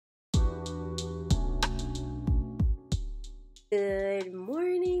Good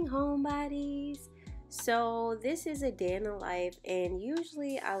morning, homebodies. So, this is a day in the life, and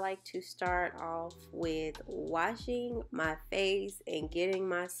usually I like to start off with washing my face and getting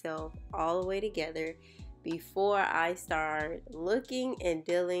myself all the way together before I start looking and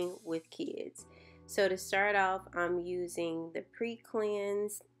dealing with kids. So, to start off, I'm using the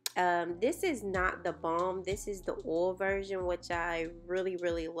pre-cleanse. This is not the balm, this is the oil version, which I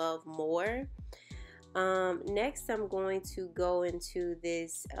really love more. Next I'm going to go into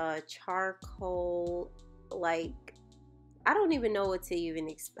this charcoal, like, I don't even know what to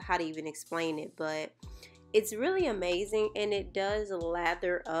even how to even explain it, but it's really amazing and it does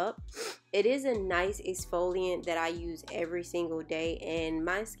lather up. It is a nice exfoliant that I use every single day, and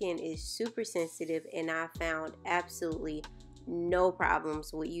my skin is super sensitive, and I found absolutely no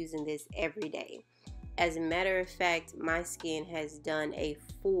problems with using this every day. As a matter of fact, my skin has done a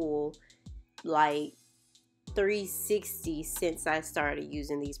full, like, 360 since I started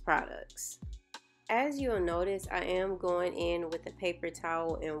using these products. As you'll notice, I am going in with a paper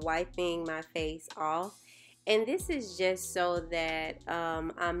towel and wiping my face off, and this is just so that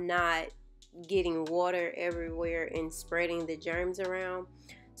I'm not getting water everywhere and spreading the germs around.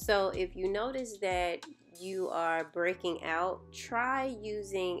 So if you notice that you are breaking out, try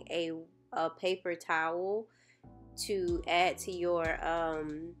using a paper towel to add to your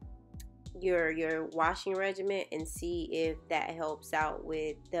washing regimen and see if that helps out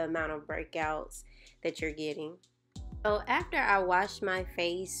with the amount of breakouts that you're getting. So after I wash my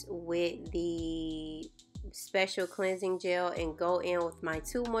face with the special cleansing gel and go in with my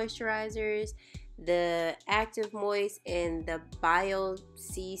two moisturizers, the Active Moist and the Bio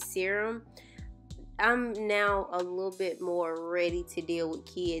C Serum, I'm now a little bit more ready to deal with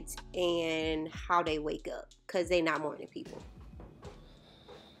kids and how they wake up, because they not morning people.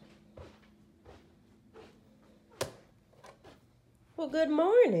 Well, good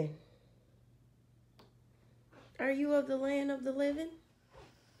morning. Are you of the land of the living?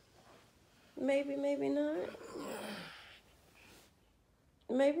 Maybe, maybe not.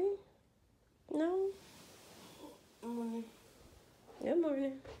 Maybe? No? Morning. Good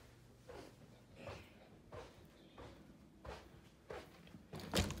morning.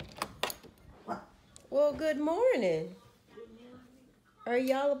 Well, good morning. Are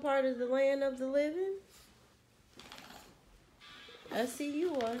y'all a part of the land of the living? I see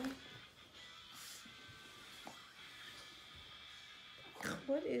you are.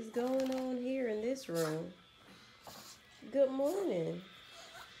 What is going on here in this room? Good morning.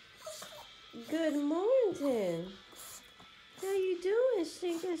 Good morning. How you doing,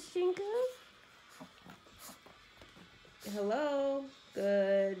 Shinka? Hello.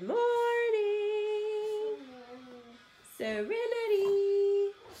 Good morning.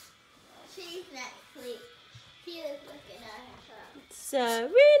 Serenity. She's not asleep. She is looking at her phone.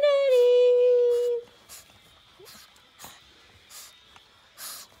 Serenity.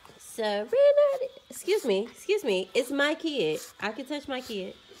 Serenity. Excuse me. It's my kid. I can touch my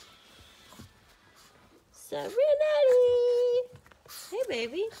kid. Serenity. Hey,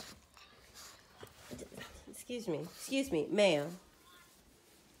 baby. Excuse me, ma'am.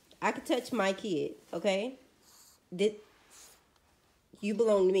 I can touch my kid, okay? You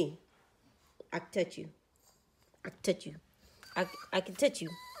belong to me. I can touch you. I can touch you. I can touch you.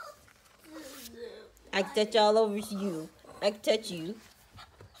 I can touch all over you. I can touch you.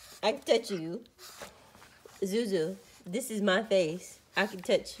 I can touch you. Zuzu, this is my face. I can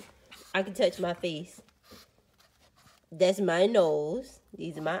touch my face. That's my nose.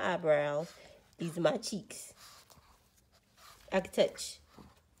 These are my eyebrows. These are my cheeks. I can touch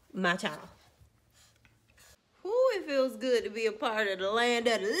my child. Ooh, it feels good to be a part of the land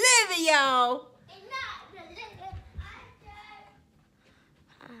of the living, y'all.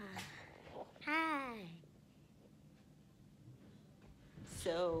 Hi.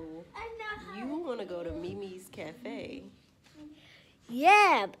 So, you want to go to Mimi's Cafe?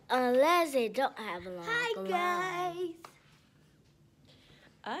 Yeah, unless they don't have a long Hi, guys.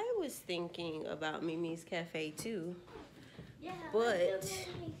 I was thinking about Mimi's Cafe too. Yeah, but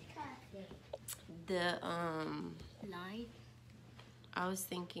I was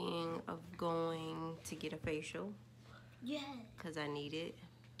thinking of going to get a facial. Yeah. Because I need it.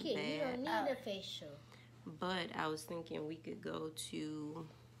 Kid, you don't need a facial. But I was thinking we could go to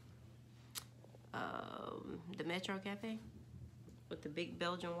the Metro Cafe with the big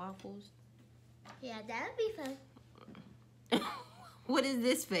Belgian waffles. Yeah, that would be fun. What is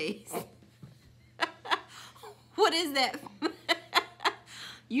this face? What is that?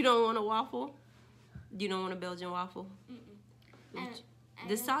 You don't want a waffle? You don't want a Belgian waffle?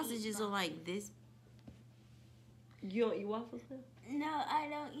 The sausages are like this. You don't eat waffles now? No, I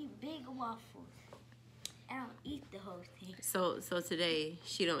don't eat big waffles. I don't eat the whole thing. So today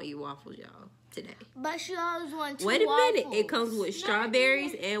she don't eat waffles, y'all. Today. But she always wants Wait a waffles. minute. It comes with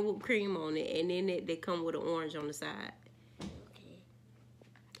strawberries and whipped cream on it, and then they come with an orange on the side. Okay.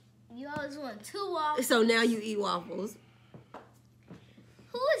 You always want 2 waffles. So now you eat waffles.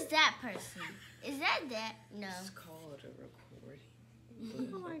 Who is that person? Is that? No. It's called a recording.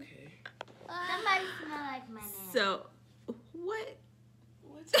 But okay. Somebody smell like my name. So, what?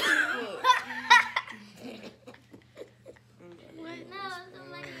 What's it? No,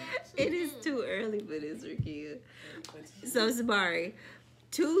 somebody actually It is too early for this, Rakia. So, Sabari,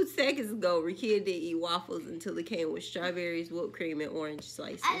 2 seconds ago, Rakia didn't eat waffles until it came with strawberries, whipped cream, and orange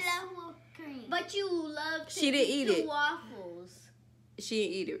slices. I love whipped cream. But you love to She didn't eat two it. waffles. She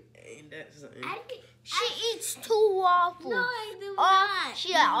didn't eat it. Ain't that something? She eats 2 waffles. No, I do not.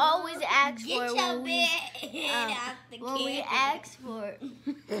 She always asks for it when we ask for it.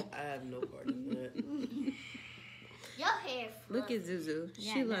 I have no part in that. Your hair. Look at Zuzu.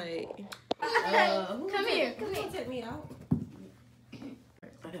 Yeah, She I know. like, Come here. Come here. take me out.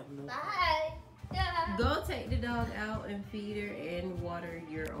 I have no. Bye. Go take the dog out and feed her and water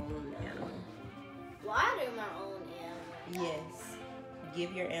your own animal. Water my own animal. Yes.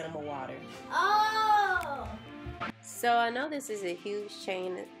 Give your animal water. Oh. So I know this is a huge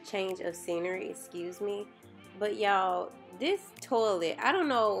change of scenery, excuse me. But y'all, this toilet, I don't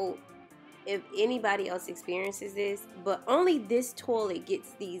know if anybody else experiences this, but only this toilet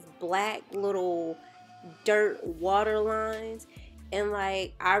gets these black little dirt water lines. And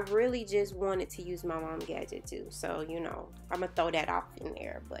like, I really just wanted to use my mom gadget too. So, you know, I'm gonna throw that off in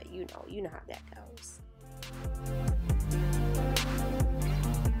there, but you know how that goes.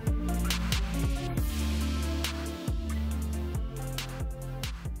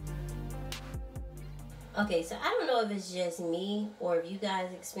 Okay, so I don't know if it's just me or if you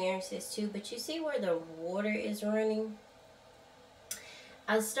guys experience this too, but you see where the water is running?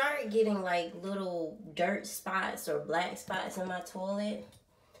 I started getting like little dirt spots or black spots in my toilet.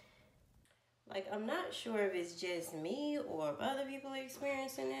 Like, I'm not sure if it's just me or if other people are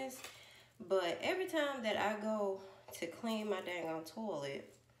experiencing this, but every time that I go to clean my dang on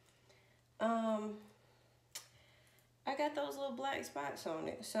toilet, I got those little black spots on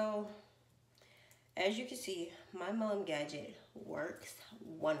it. So as you can see, my mom gadget works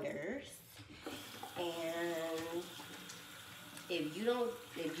wonders. And if you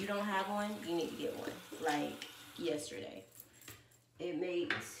don't have one, you need to get one. Like yesterday. It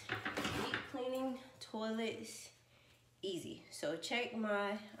makes deep cleaning toilets easy. So check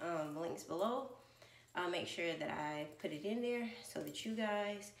my links below. I'll make sure that I put it in there so that you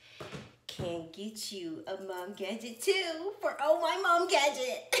guys can get you a mom gadget too for Oh My Mom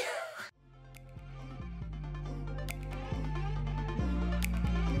Gadget.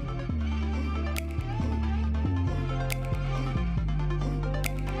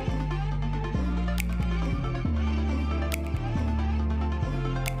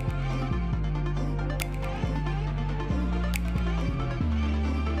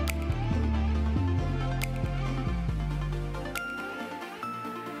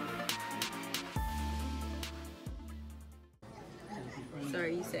 So are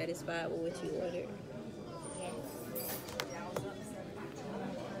you satisfied with what you ordered? Yes.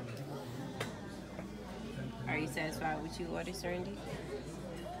 Are you satisfied with what you ordered, Serenity?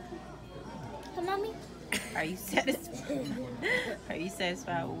 Come, mommy. Are you satisfied? Are you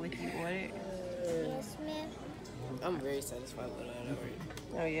satisfied with what you ordered? Yes, ma'am. I'm very satisfied with that already.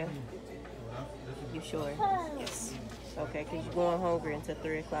 Oh yeah. You sure? Yes. Okay, because you're going hungry until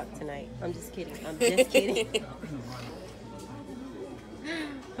 3 o'clock tonight. I'm just kidding. I'm just kidding.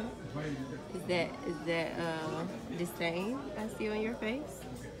 Is that disdain I see on your face?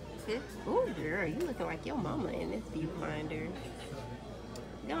 Oh girl, you looking like your mama in this viewfinder.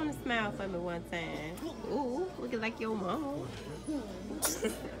 Go on and smile for me one time. Ooh, looking like your mama.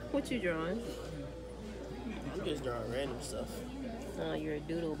 What you drawing? I'm just drawing random stuff. Oh, you're a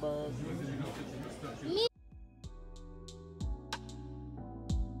doodle bug.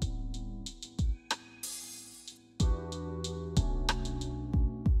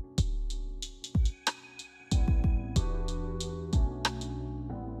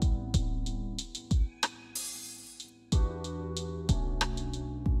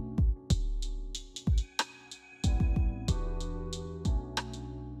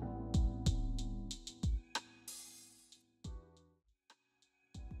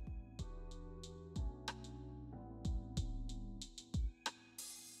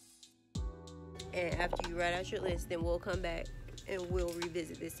 And after you write out your list, then we'll come back and we'll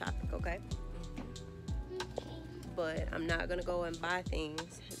revisit this topic, okay? but I'm not gonna go and buy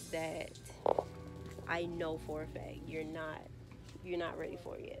things that I know for a fact you're not ready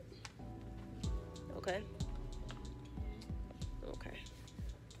for yet. Okay? Okay.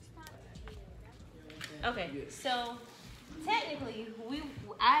 Okay, so technically,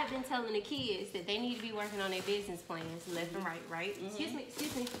 I've been telling the kids that they need to be working on their business plans left and right, right? Excuse me.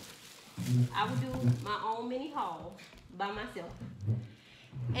 I would do my own mini haul by myself.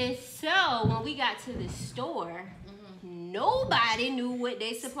 And so when we got to the store, nobody knew what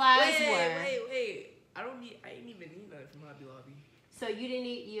their supplies were. Wait. I ain't even need nothing from Hobby Lobby. So you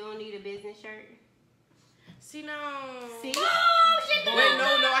don't need a business shirt? See now. See? Oh, shit. Wait,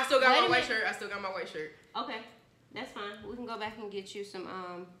 no, I still got my white shirt. Okay, that's fine. We can go back and get you some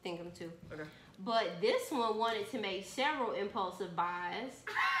thinkum too. Okay. But this one wanted to make several impulsive buys,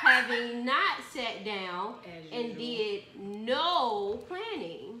 having not sat down and did no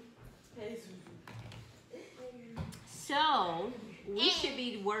planning. So we should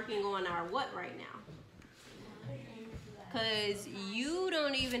be working on our what right now? Because you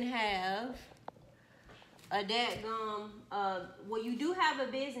don't even have a dadgum, well, you do have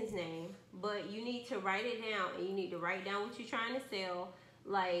a business name, but you need to write it down, and you need to write down what you're trying to sell.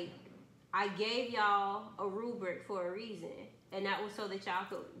 Like, I gave y'all a rubric for a reason, and that was so that y'all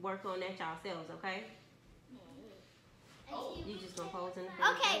could work on that yourselves, okay? You just gonna pose in the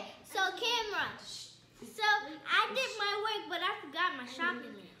front. Okay, so camera. So I did my work, but I forgot my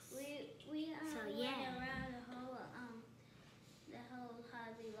shopping list. We So, went yeah. around the whole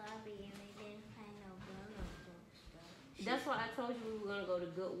Hobby Lobby, and we didn't find no grown-up stuff. That's why I told you we were gonna go to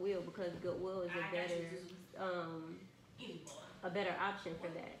Goodwill, because Goodwill is a better option for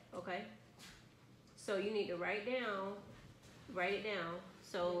that. Okay. So you need to write it down.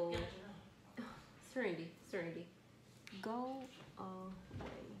 So, Serenity, go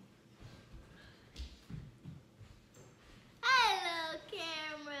away. Hello,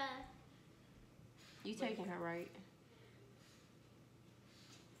 camera. You taking her right?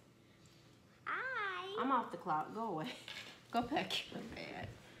 I'm off the clock. Go away. Go pack your bag.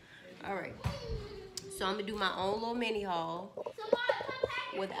 All right. So I'm gonna do my own little mini haul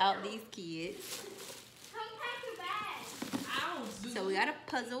without these kids. Come pack your bag. So we got a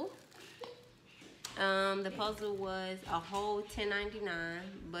puzzle. The puzzle was a whole $10.99,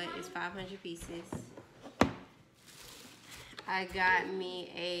 but it's 500 pieces. I got me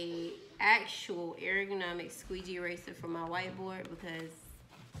a actual ergonomic squeegee eraser for my whiteboard because,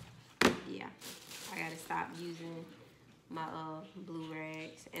 yeah, I gotta stop using my blue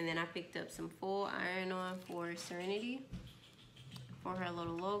rags. And then I picked up some full iron-on for Serenity, for her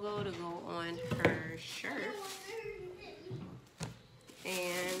little logo to go on her shirt.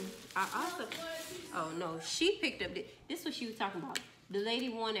 And I also, oh no, she picked up, this is what she was talking about. The lady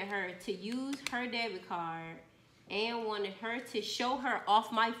wanted her to use her debit card and wanted her to show her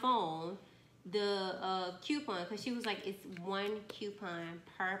off my phone the coupon, because she was like, it's 1 coupon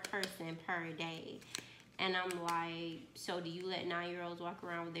per person per day. And I'm like, so do you let 9-year-olds walk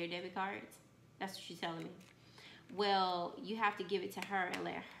around with their debit cards? That's what she's telling me. Well, you have to give it to her and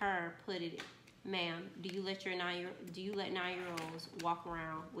let her put it. Ma'am, do you let 9-year-olds walk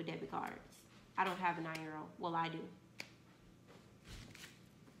around with debit cards? I don't have a 9-year-old. Well, I do.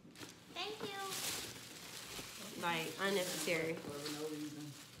 Thank you. Like, unnecessary.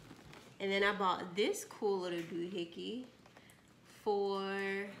 And then I bought this cool little doohickey for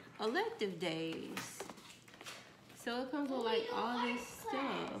elective days. So it comes with like all this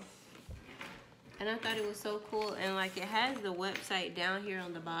stuff. And I thought it was so cool. And like, it has the website down here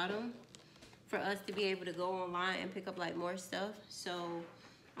on the bottom for us to be able to go online and pick up like more stuff. So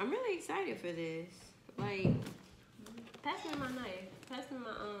I'm really excited for this. Like, pass me my knife. Pass me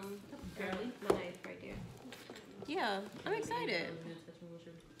my my knife right there. Yeah, I'm excited.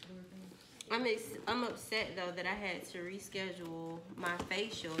 I'm upset though that I had to reschedule my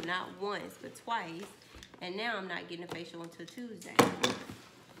facial not once but twice, and now I'm not getting a facial until Tuesday.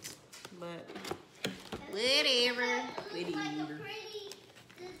 But whatever. Whatever.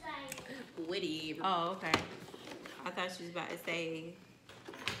 Oh, okay. I thought she was about to say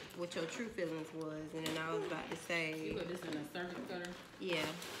what your true feelings was, and then I was about to say. You put this in a circuit cutter? Yeah.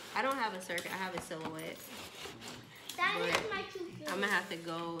 I don't have a circuit. I have a silhouette. That But is my true feelings. I'm gonna have to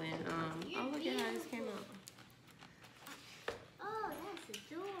go and oh, look at how this came out. Oh, that's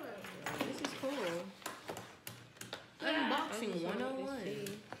adorable. This is cool. Unboxing I just wanted to 101. see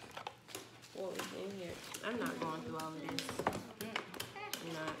what was in here. I'm not going through all of this.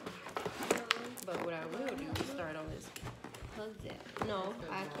 I'm not. But what I will do is start on this puzzle. No,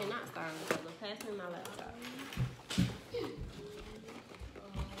 I cannot start on the puzzle. Pass me my laptop.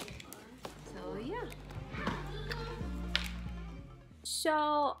 So yeah.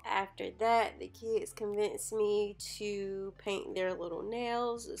 So after that, the kids convinced me to paint their little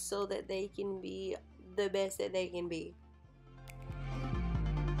nails so that they can be the best that they can be.